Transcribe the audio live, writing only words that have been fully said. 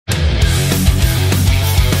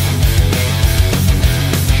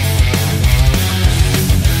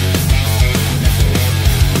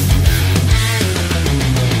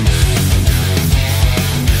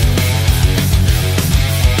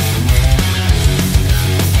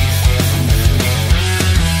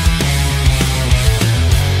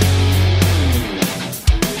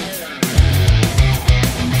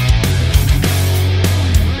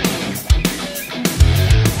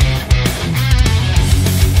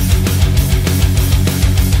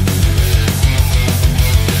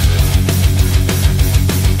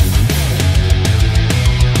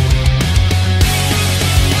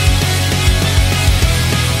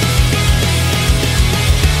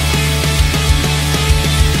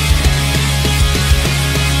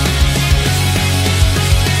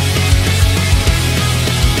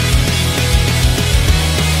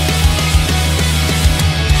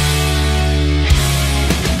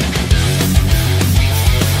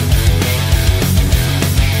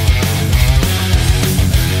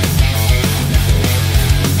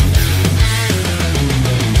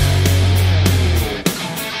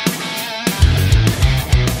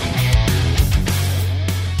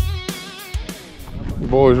You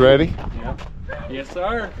boys ready? Yeah. Yes,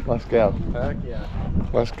 sir. Let's go. Heck yeah.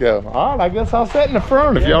 Let's go. All right, I guess I'll sit in the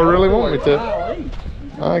front if y'all really want me to.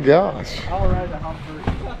 My gosh. I'll ride the hump first.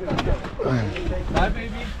 Bye,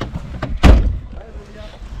 baby.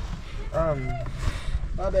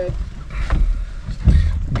 My bad.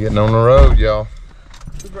 Getting on the road, y'all.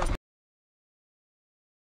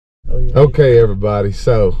 Okay, everybody.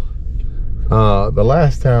 So, the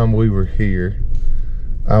last time we were here,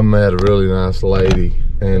 I met a really nice lady,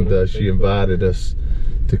 and she invited us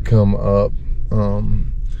to come up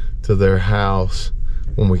to their house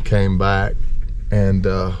when we came back, and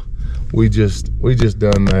we just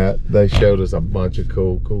done that. They showed us a bunch of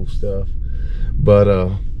cool stuff,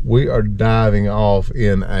 but we are diving off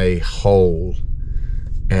in a hole,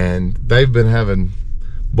 and they've been having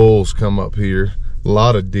bulls come up here, a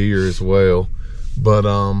lot of deer as well, but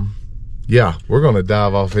yeah, we're gonna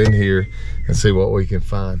dive off in here and see what we can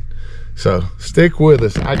find. So stick with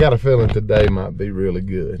us. I got a feeling today might be really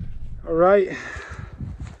good. All right,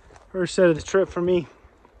 first set of the trip for me.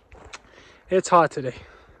 It's hot today,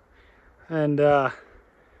 and I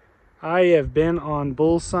have been on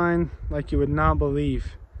bull sign like you would not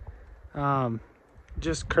believe.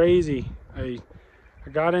 Just crazy. I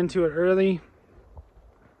got into it early,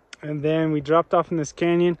 and then we dropped off in this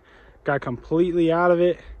canyon, got completely out of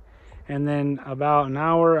it, and then about an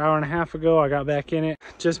hour and a half ago I got back in it.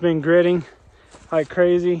 Just been gritting like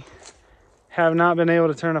crazy. Have not been able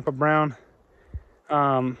to turn up a brown.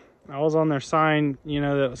 I was on their sign, you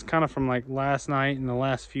know, that was kind of from like last night and the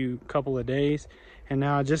last couple of days, and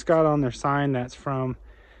now I just got on their sign that's from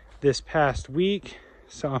this past week.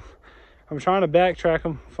 So I'm trying to backtrack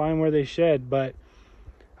them, find where they shed, but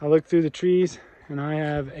I looked through the trees and I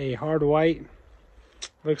have a hard white.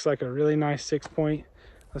 Looks like a really nice 6-point.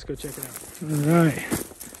 Let's go check it out. All right,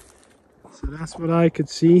 so that's what I could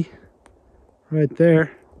see right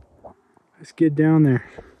there. Let's get down there.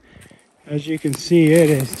 As you can see, it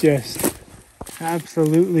is just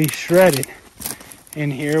absolutely shredded in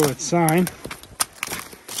here with sign.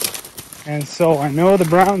 And so I know the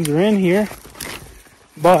browns are in here,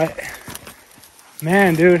 but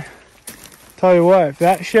man, dude, tell you what, if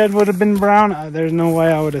that shed would have been brown, there's no way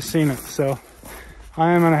I would have seen it. So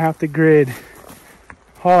I am gonna have to grid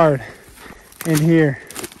hard in here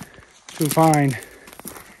to find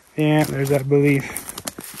the antlers, I believe,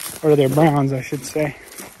 or their browns, I should say.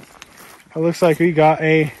 It looks like we got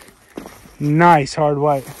a nice hard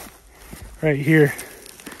white right here.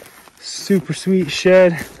 Super sweet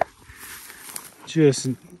shed, just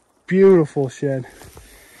beautiful shed,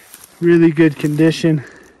 really good condition,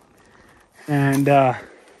 and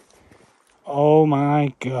oh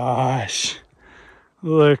my gosh,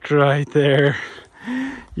 look right there.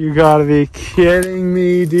 You gotta be kidding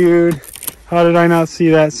me, dude. How did I not see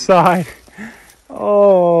that side?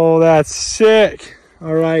 Oh, that's sick.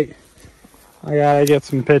 All right, I gotta get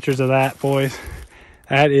some pictures of that, boys.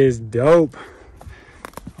 That is dope.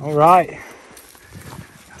 All right,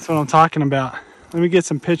 that's what I'm talking about. Let me get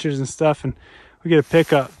some pictures and stuff, and we get a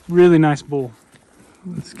pickup. Really nice bull.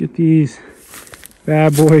 Let's get these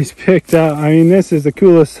bad boys picked up. I mean, this is the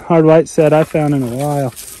coolest hard white set I found in a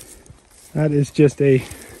while. That is just a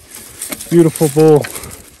beautiful bull.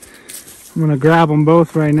 I'm gonna grab them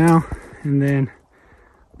both right now and then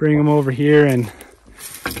bring them over here, and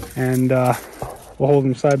we'll hold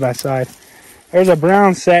them side by side. There's a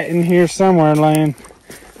brown set in here somewhere laying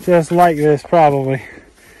just like this, probably.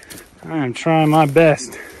 I am trying my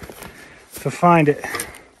best to find it,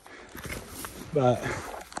 but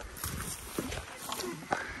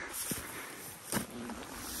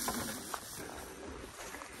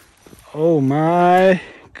oh my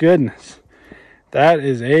goodness, that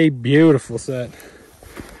is a beautiful set.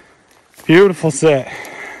 Beautiful set.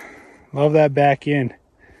 Love that back end.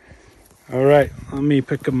 All right, let me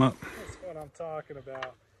pick them up. That's what I'm talking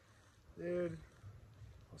about, dude.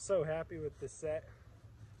 I'm so happy with this set.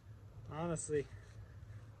 Honestly,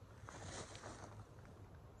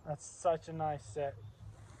 that's such a nice set.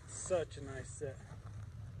 Such a nice set.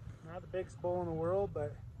 Not the biggest bull in the world,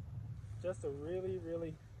 but just a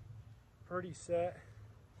really pretty set.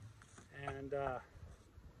 And I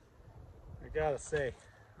gotta say,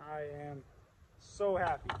 I am so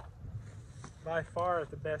happy. By far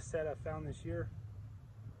the best set I've found this year.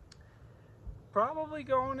 Probably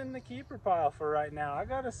going in the keeper pile for right now. I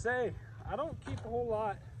gotta say, I don't keep a whole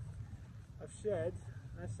lot of sheds.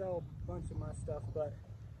 I sell a bunch of my stuff, but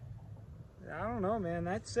I don't know, man.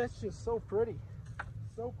 That set's just so pretty.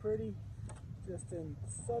 So pretty. Just in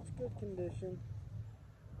such good condition.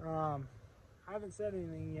 I haven't said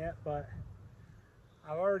anything yet, but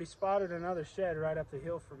I've already spotted another shed right up the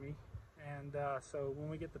hill for me, And so when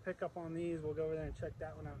we get the pickup on these, we'll go over there and check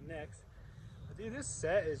that one out next. But dude, this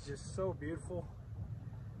set is just so beautiful.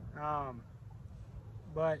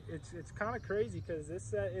 But it's kind of crazy because this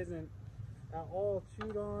set isn't at all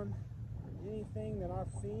chewed on anything that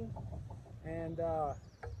I've seen. And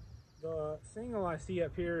the single I see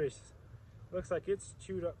up here looks like it's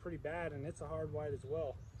chewed up pretty bad, and it's a hard white as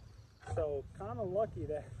well. So kind of lucky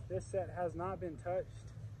that this set has not been touched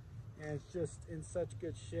and it's just in such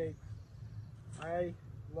good shape. I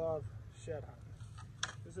love shed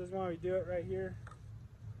hunting. This is why we do it right here,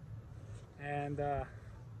 and there's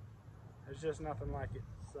just nothing like it.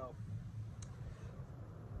 So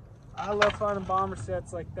I love finding bomber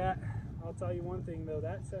sets like that. I'll tell you one thing though,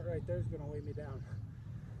 that set right there is going to weigh me down.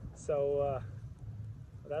 So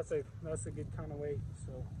that's a good kind of weight.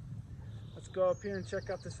 So let's go up here and check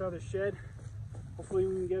out this other shed. Hopefully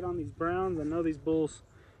we can get on these browns. I know these bulls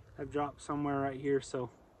have dropped somewhere right here, so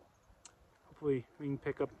hopefully we can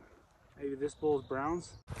pick up maybe this bull's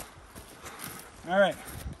browns. All right,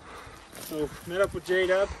 so met up with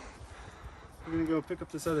J-Dub. We're gonna go pick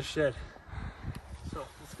up this other shed. So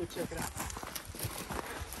let's go check it out.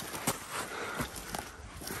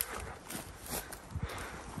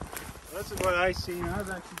 This is what I seen. I was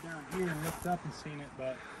actually down here and looked up and seen it,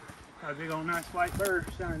 but got a big old nice white bird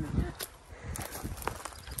shining in here.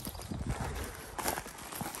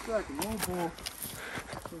 Looks like an old bull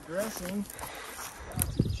progressing.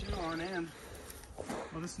 Got some chew on him.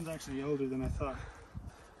 Well, this one's actually older than I thought,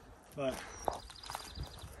 but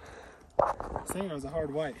I was thinking it was a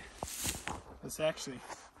hard white. It's actually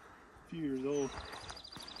a few years old.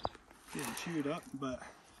 Getting chewed up, but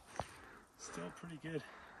still pretty good.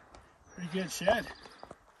 Pretty good shed.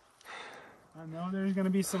 I know there's gonna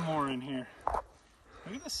be some more in here.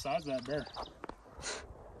 Look at the size of that bear.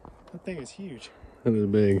 That thing is huge. That is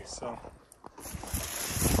big. So,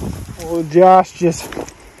 old Josh just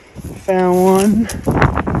found one.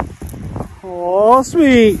 Oh,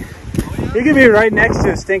 sweet. Oh, yeah. You could be right next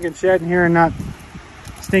to a stinking shed in here and not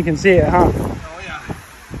stinking see it, huh? Oh yeah.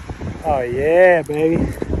 Oh yeah, baby.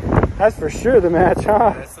 That's for sure the match,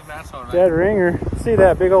 huh? That's the match, all right. Dead ringer. See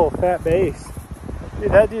that big old fat base.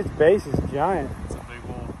 Dude, that dude's base is giant. It's a big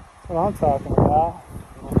bull. That's what I'm talking about.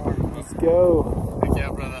 Let's go. Heck yeah,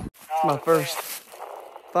 brother. It's my first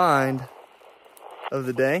find of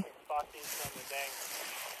the day.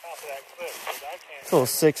 It's a little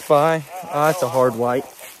 6x. Oh, that's a hard white.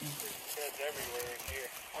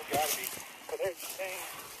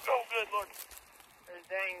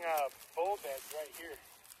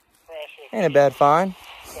 Ain't a bad find.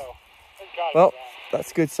 Well,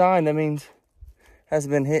 that's a good sign. That means it hasn't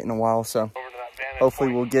been hit in a while, so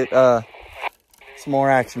hopefully we'll get some more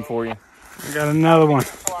action for you. I got another one.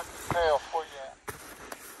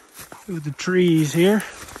 With the trees here.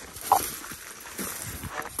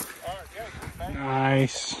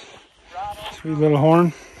 Nice. Sweet little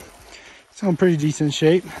horn. It's in pretty decent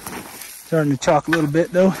shape. Starting to chalk a little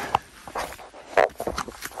bit though.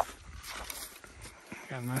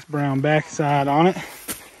 Got a nice brown backside on it,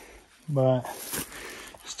 but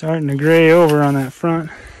starting to gray over on that front.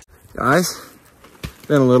 Guys,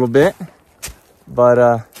 been a little bit,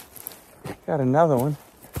 but got another one.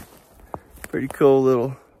 Pretty cool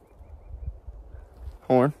little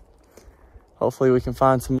horn. Hopefully we can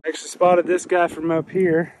find some. Actually spotted this guy from up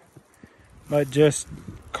here, but just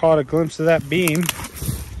caught a glimpse of that beam. And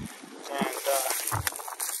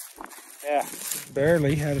yeah,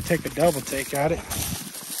 barely had to take a double take at it.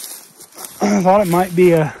 I thought it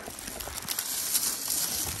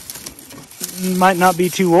might not be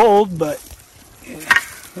too old, but it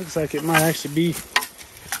looks like it might actually be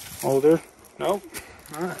older. Nope.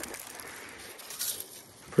 All right.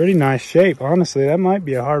 Pretty nice shape, honestly. That might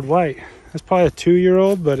be a hard white. That's probably a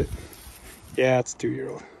 2-year-old, but yeah, it's a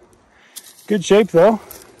 2-year-old. Good shape though.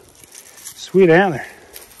 Sweet antler.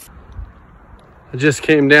 I just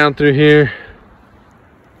came down through here,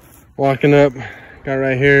 walking up, got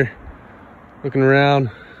right here, looking around,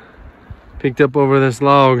 picked up over this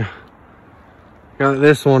log, got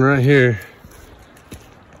this one right here.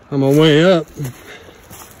 On my way up,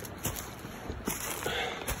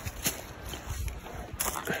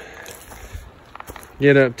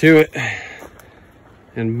 get up to it,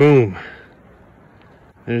 and boom,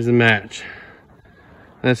 there's the match.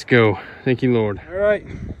 Let's go. Thank you, Lord. All right,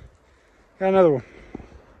 got another one.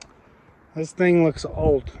 This thing looks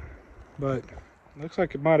old, but looks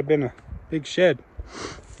like it might have been a big shed.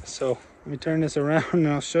 So let me turn this around and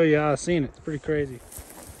I'll show you how I seen it. It's pretty crazy.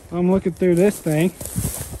 I'm looking through this thing.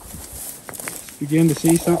 Begin to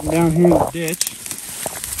see something down here in the ditch.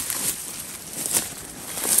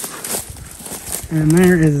 And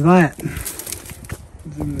there is that.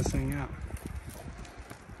 Zoom this thing out.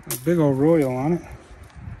 A big old royal on it.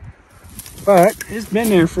 But it's been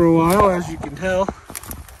there for a while, as you can tell.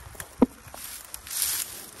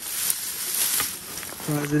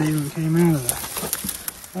 Surprised it even came out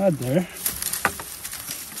of the mud there.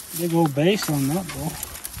 Big old base on that bull.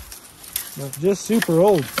 But just super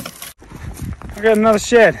old. I got another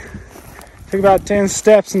shed. Took about 10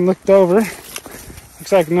 steps and looked over.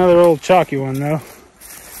 Looks like another old chalky one though.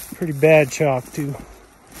 Pretty bad chalk too. I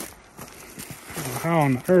don't know how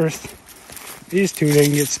on the earth these two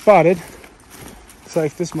didn't get spotted. Looks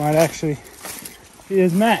like this might actually be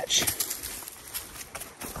his match.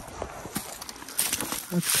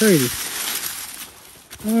 That's crazy.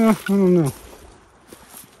 I don't know.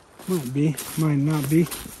 Might be, might not be.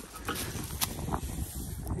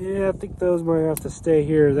 Yeah, I think those might have to stay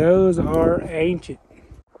here. Those are ancient.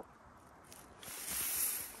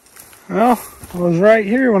 Well, I was right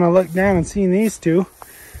here when I looked down and seen these two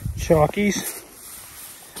chalkies.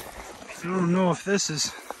 I don't know if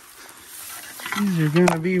these are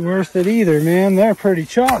gonna be worth it either, man. They're pretty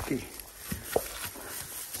chalky.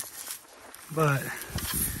 But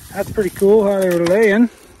that's pretty cool how they were laying.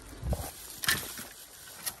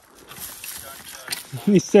 At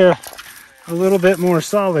least they're a little bit more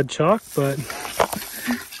solid chalk, but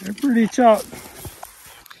they're pretty chalk.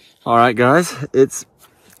 All right, guys, it's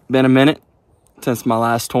been a minute since my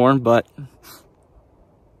last horn, but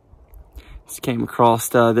just came across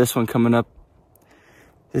this one coming up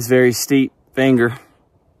this very steep finger.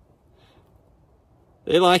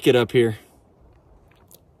 They like it up here.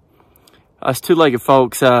 Us two-legged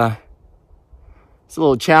folks, it's a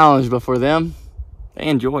little challenge, but for them, they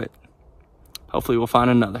enjoy it. Hopefully we'll find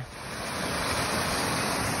another.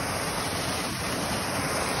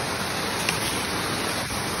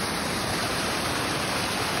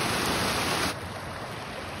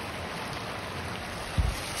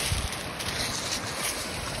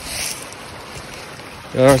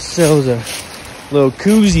 Got ourselves a little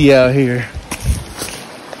koozie out here.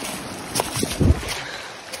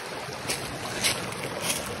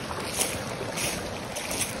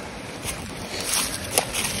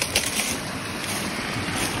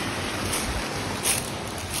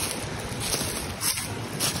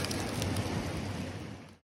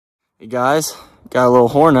 Hey guys, got a little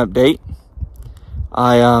horn update.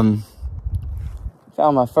 I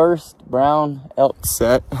found my first brown elk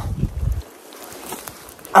set.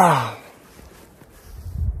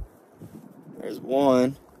 There's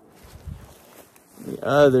one. The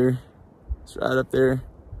other is right up there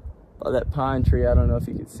by that pine tree. I don't know if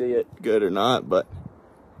you can see it good or not, but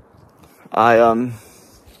I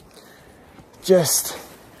just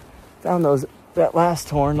found that last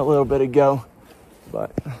horn a little bit ago.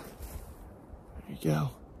 But there you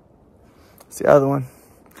go. It's the other one.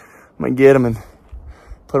 I'm gonna get them and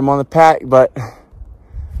put them on the pack, but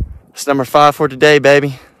it's number 5 for today,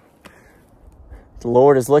 baby. The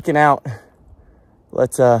Lord is looking out.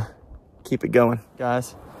 Let's keep it going,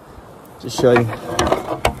 guys. Just show you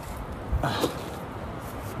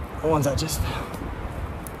the ones I just found.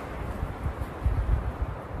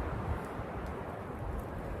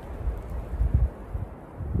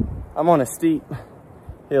 I'm on a steep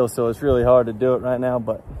hill, so it's really hard to do it right now,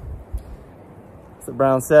 but it's a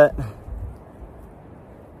brown set.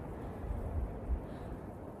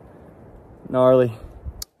 Gnarly.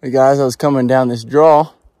 Hey guys, I was coming down this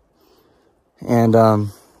draw and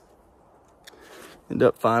ended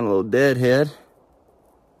up finding a little deadhead.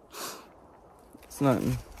 It's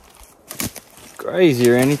nothing crazy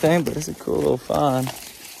or anything, but it's a cool little find.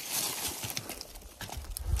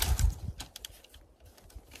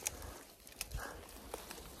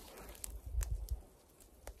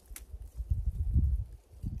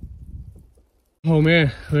 Oh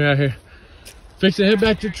man, we're out here. Fix to head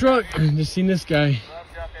back to the truck. Just seen this guy.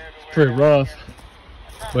 It's pretty rough,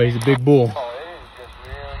 but he's a big bull.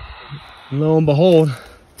 And lo and behold,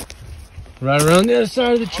 right around the other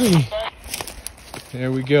side of the tree.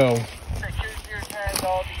 There we go.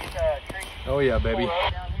 Oh yeah, baby.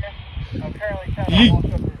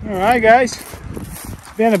 All right, guys.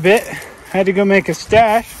 It's been a bit. Had to go make a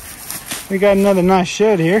stash. We got another nice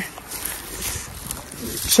shed here.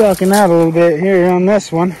 Chalking out a little bit here on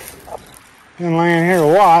this one. Been laying here a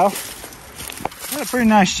while. Got a pretty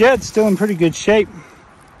nice shed, still in pretty good shape.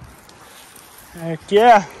 Heck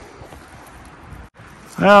yeah.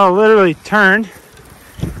 Well, literally turned,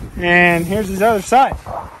 and here's his other side.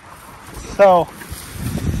 So,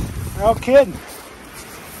 no kidding.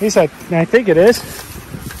 At least I think it is.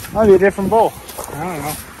 Might be a different bull. I don't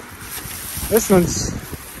know. This one's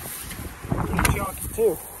pretty chalky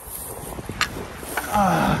too.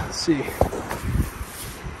 Let's see.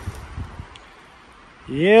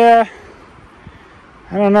 Yeah,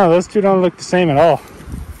 I don't know. Those two don't look the same at all.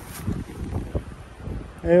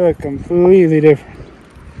 They look completely different.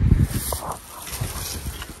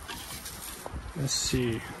 Let's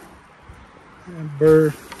see. That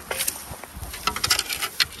bird.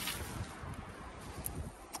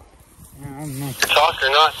 Yeah, I don't know. Chalk or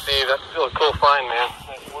not, Steve, that's still a cool find, man.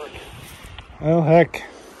 Nice work. Well, heck.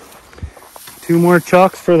 2 more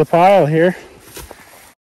chalks for the pile here.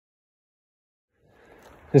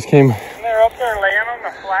 Just came And they're up there laying on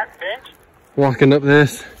the flat bench. walking up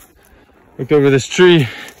this, looked over this tree,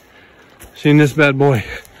 seen this bad boy.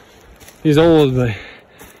 He's old, but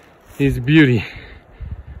he's a beauty.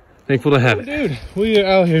 Thankful to have it. Dude, we are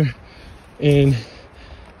out here in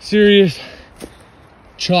serious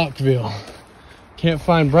Chalkville. Can't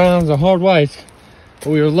find browns or hard whites,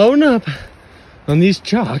 but we are loading up on these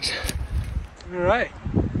chalks. All right,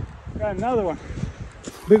 got another one.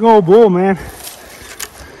 Big old bull, man.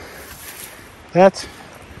 That's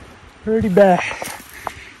pretty bad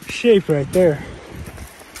shape right there.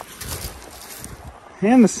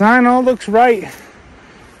 And the sign all looks right.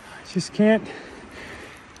 Just can't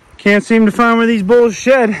seem to find where these bulls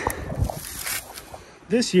shed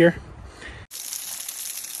this year.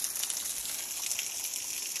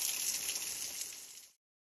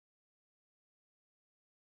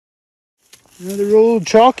 Another old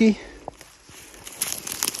chalky.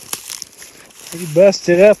 Pretty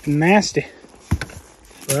busted up and nasty.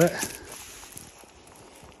 But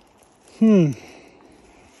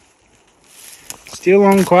still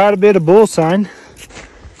on quite a bit of bull sign.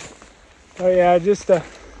 Oh yeah, just a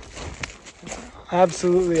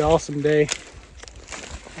absolutely awesome day.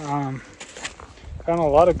 Found a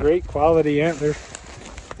lot of great quality antler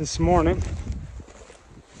this morning,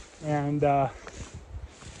 and then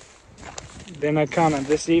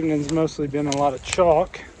this evening's mostly been a lot of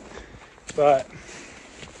chalk, but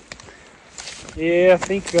yeah, I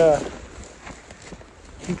think the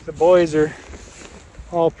boys are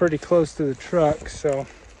all pretty close to the truck, so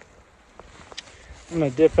I'm gonna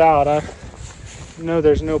dip out. I know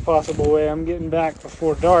there's no possible way I'm getting back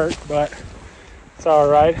before dark, but it's all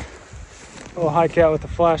right. A little hike out with the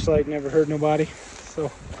flashlight never hurt nobody, so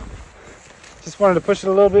just wanted to push it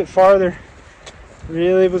a little bit farther.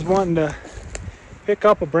 Really was wanting to pick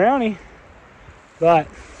up a brownie, but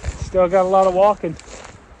still got a lot of walking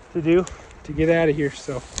to do to get out of here,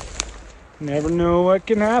 so never know what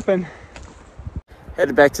can happen.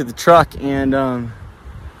 Headed back to the truck, and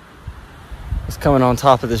was coming on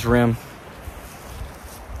top of this rim,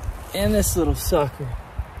 and this little sucker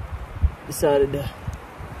decided to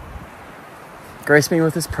grace me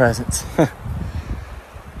with his presence.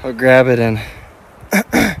 I'll grab it and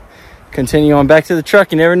continue on back to the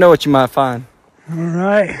truck. You never know what you might find. All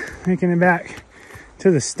right, making it back to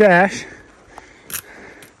the stash.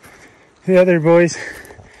 The other boys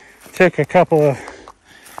took a couple of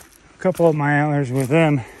my antlers with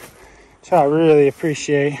them, which I really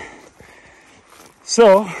appreciate.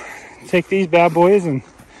 So take these bad boys and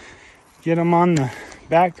get them on the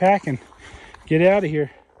backpack and get out of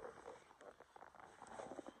here.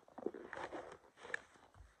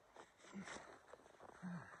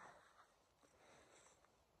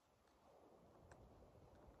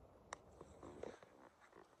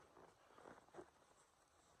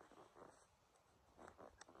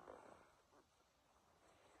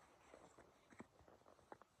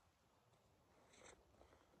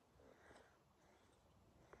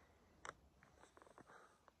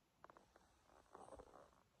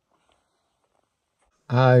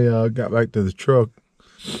 I got back to the truck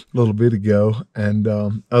a little bit ago, and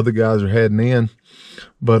other guys are heading in,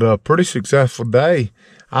 but a pretty successful day.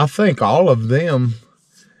 I think all of them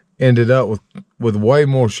ended up with way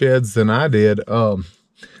more sheds than I did.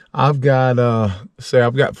 I've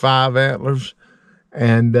got 5 antlers,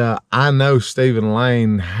 and I know Stephen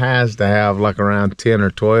Lane has to have like around 10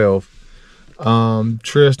 or 12.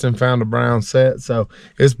 Tristan found a brown set, so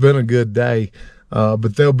it's been a good day.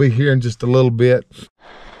 But they'll be here in just a little bit.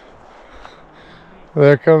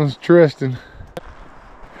 There comes Tristan.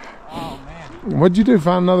 Oh man. What'd you do?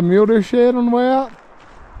 Find another mule deer shed on the way out?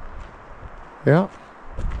 Yeah.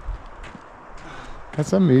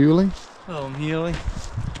 That's a muley. Oh, muley.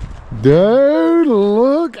 Dude,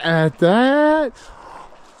 look at that.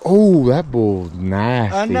 Oh, that bull's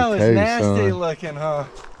nasty. I know, it's too, nasty son. looking, huh?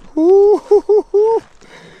 Ooh.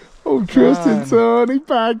 Oh, Tristan, son, he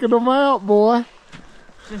packing them out, boy.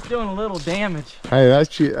 Just doing a little damage. Hey,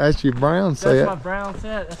 that's your brown set. That's my brown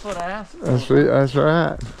set. That's what I asked for. That's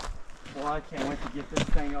right. Well, I can't wait to get this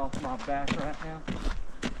thing off my back right now.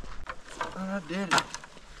 I did it.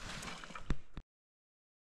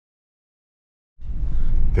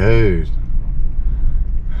 Dude.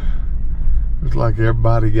 Looks like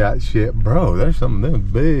everybody got shit. Bro, there's some of them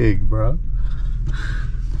big, bro.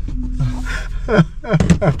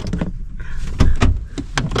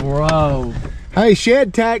 Bro. Hey,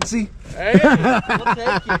 shed taxi. Hey, we'll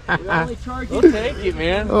take it. We only charge you. We'll take it,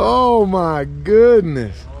 man. Oh my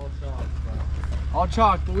goodness. All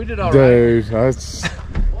chalk, but we did all Dude, that's...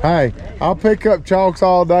 Hey, I'll pick up chalks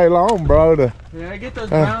all day long, bro. Yeah, I get those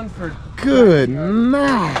browns for Good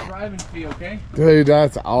night. driving fee, okay? Dude,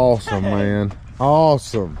 that's awesome, man.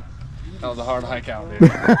 Awesome. That was a hard hike out there.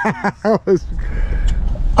 That was...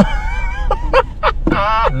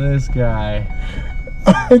 This guy.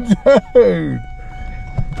 Dude.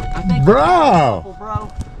 Bro.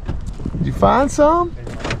 Bro. Did you find some?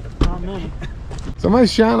 Not me. Somebody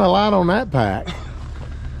shine a light on that pack.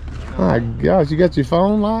 My gosh, you got your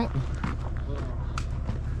phone light?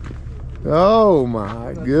 Oh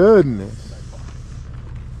my goodness.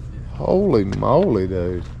 Holy moly,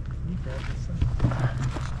 dude.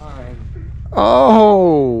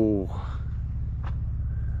 Oh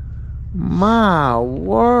my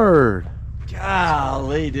word.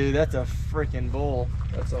 Golly, dude, that's a freaking bull.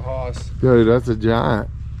 That's a hoss. Dude, that's a giant.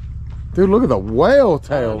 Dude, look at the whale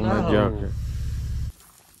tail on that junker.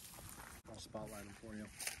 I'll spotlight him for you.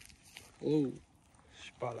 Ooh.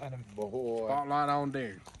 Spotlight him. Boy. Spotlight on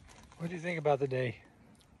there. What do you think about the day?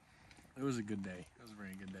 It was a good day. It was a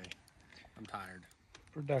very good day. I'm tired.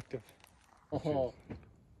 Productive. Oh.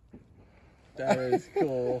 That is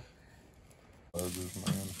cool.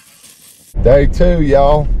 Day 2,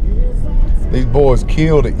 y'all. These boys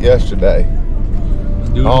killed it yesterday.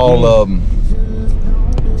 All of them.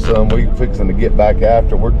 Some we fixing to get back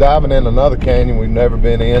after. We're diving in another canyon we've never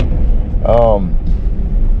been in.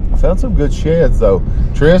 Found some good sheds though.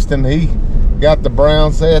 Tristan, he got the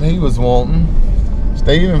brown set he was wanting.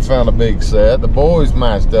 Steven found a big set. The boys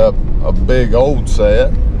matched up a big old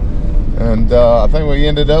set. And I think we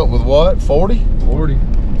ended up with what, 40? 40.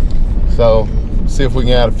 So, see if we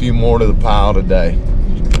can add a few more to the pile today.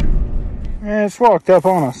 Man, it's walked up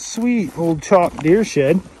on a sweet old chalk deer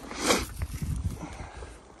shed.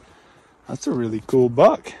 That's a really cool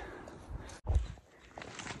buck.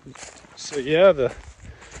 So yeah, the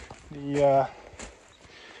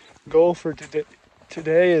goal for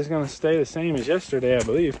today is going to stay the same as yesterday, I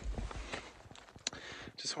believe.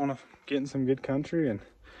 Just want to get in some good country and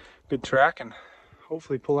good track and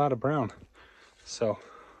hopefully pull out a brown. So,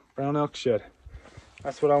 brown elk shed.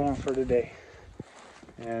 That's what I want for today.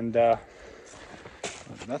 And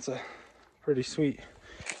that's a pretty sweet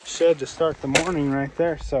shed to start the morning right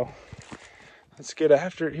there. So let's get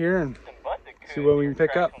after it here and see what we can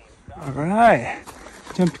pick up. All right,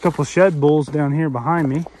 jumped a couple shed bulls down here behind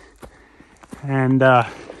me, and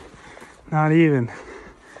not even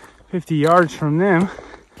 50 yards from them,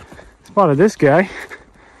 spotted this guy.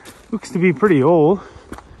 Looks to be pretty old,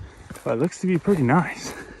 but looks to be pretty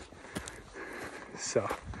nice. So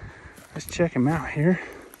let's check him out here.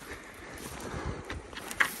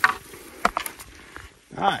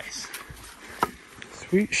 Nice.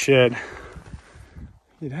 Sweet shed.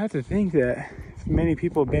 You'd have to think that if many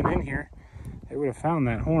people have been in here, they would have found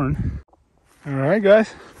that horn. All right,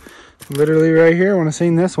 guys. Literally right here, when I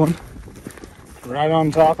seen this one, right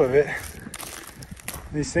on top of it.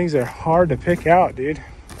 These things are hard to pick out, dude.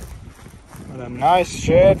 But a nice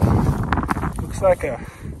shed. Looks like a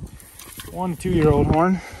 1 to 2 year old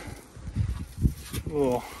horn. A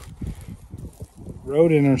little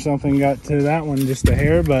rodent or something got to that one just a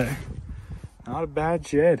hair, but not a bad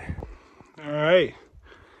shed. All right,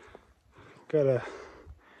 got a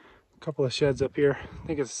couple of sheds up here. I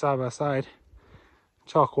think it's a side by side.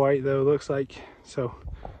 Chalk white though, looks like. So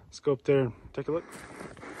let's go up there and take a look.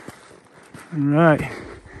 All right,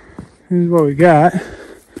 here's what we got.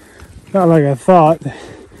 Not like I thought.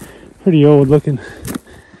 Pretty old looking.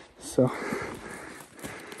 So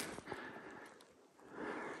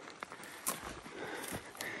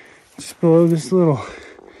just below this little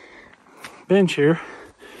bench here.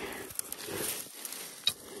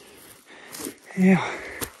 Yeah,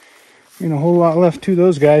 ain't a whole lot left to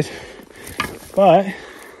those guys, but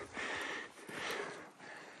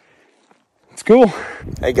it's cool.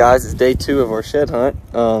 Hey guys, it's day 2 of our shed hunt.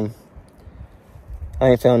 I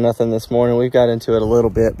ain't found nothing this morning. We've got into it a little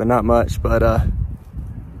bit, but not much. But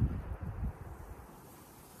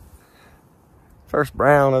first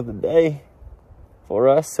brown of the day for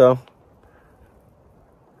us, so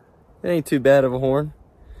it ain't too bad of a horn.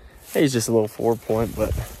 He's just a little 4-point, but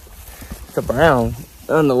it's a brown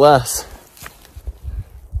nonetheless.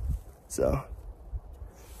 So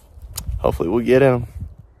hopefully we'll get in them.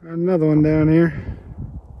 Another one down here.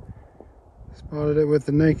 Spotted it with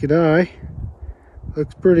the naked eye.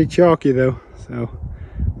 Looks pretty chalky though, so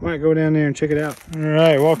might go down there and check it out. All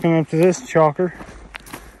right, walking up to this chalker.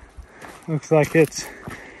 Looks like it's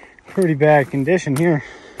pretty bad condition here.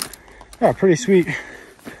 Got a pretty sweet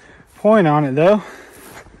point on it though.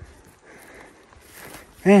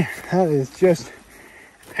 Man, that is just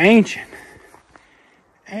ancient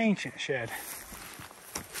shed.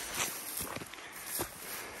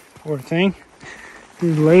 Poor thing.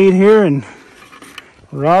 He's laid here and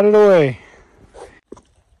rotted away.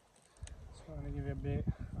 Just want to give you a big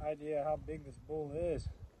idea how big this bull is.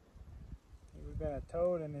 We've been a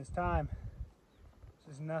toad in his time.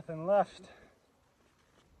 There's nothing left,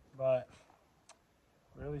 but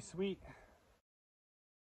really sweet.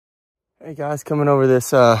 Hey guys, coming over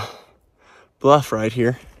this bluff right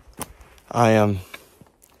here. I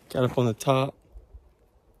got up on the top,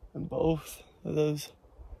 and both of those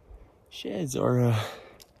sheds are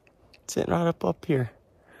sitting right up here.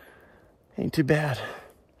 Ain't too bad.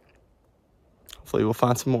 Hopefully we'll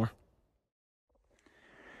find some more.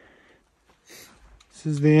 This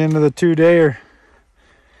is the end of the 2-dayer.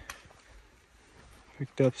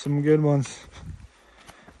 Picked up some good ones.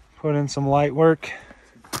 Put in some light work.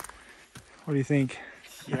 What do you think?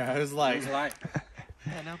 Yeah, it was light.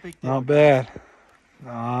 Yeah, no big deal. Not bad.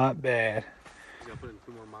 Not bad. You gotta put in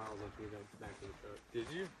 2 more miles after we got back to the truck. Did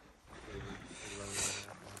you?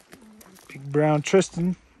 Big brown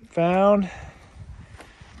Tristan found.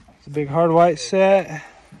 It's a big hard white set.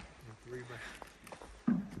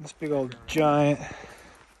 This big old giant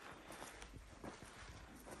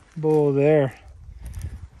bull there.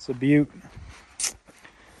 It's a beaut.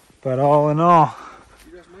 But all in all,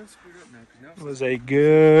 it was a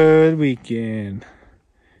good weekend.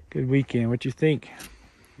 Good weekend. What you think?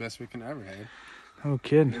 Best weekend I ever had. No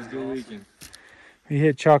kidding. It was a good weekend. We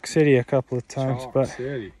hit Chalk City a couple of times, but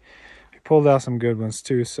we pulled out some good ones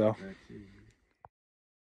too, so.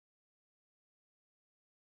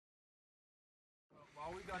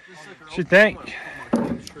 What you think?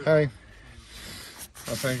 Hey,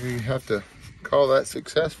 I think we have to call that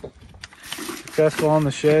successful. Successful on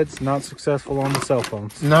the sheds, not successful on the cell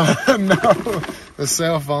phones. No, no, the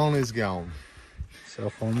cell phone is gone. Cell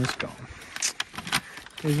phone is gone.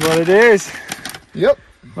 Here's what it is. Yep.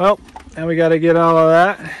 Well, now we got to get all of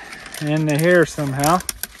that in the hair somehow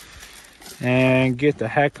and get the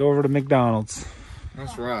heck over to McDonald's.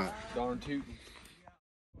 That's right. Darn tootin'.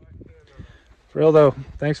 For real though,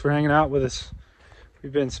 thanks for hanging out with us.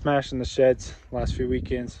 We've been smashing the sheds the last few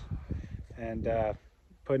weekends and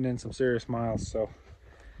putting in some serious miles, so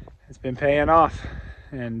it's been paying off,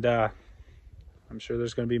 and I'm sure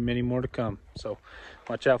there's going to be many more to come, so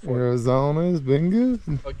watch out for it. Arizona's been good.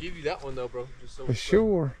 I'll give you that one though, bro. Just so For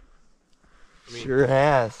sure. Sure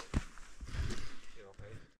has.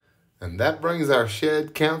 And that brings our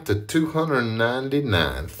shed count to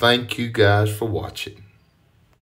 299. Thank you guys for watching.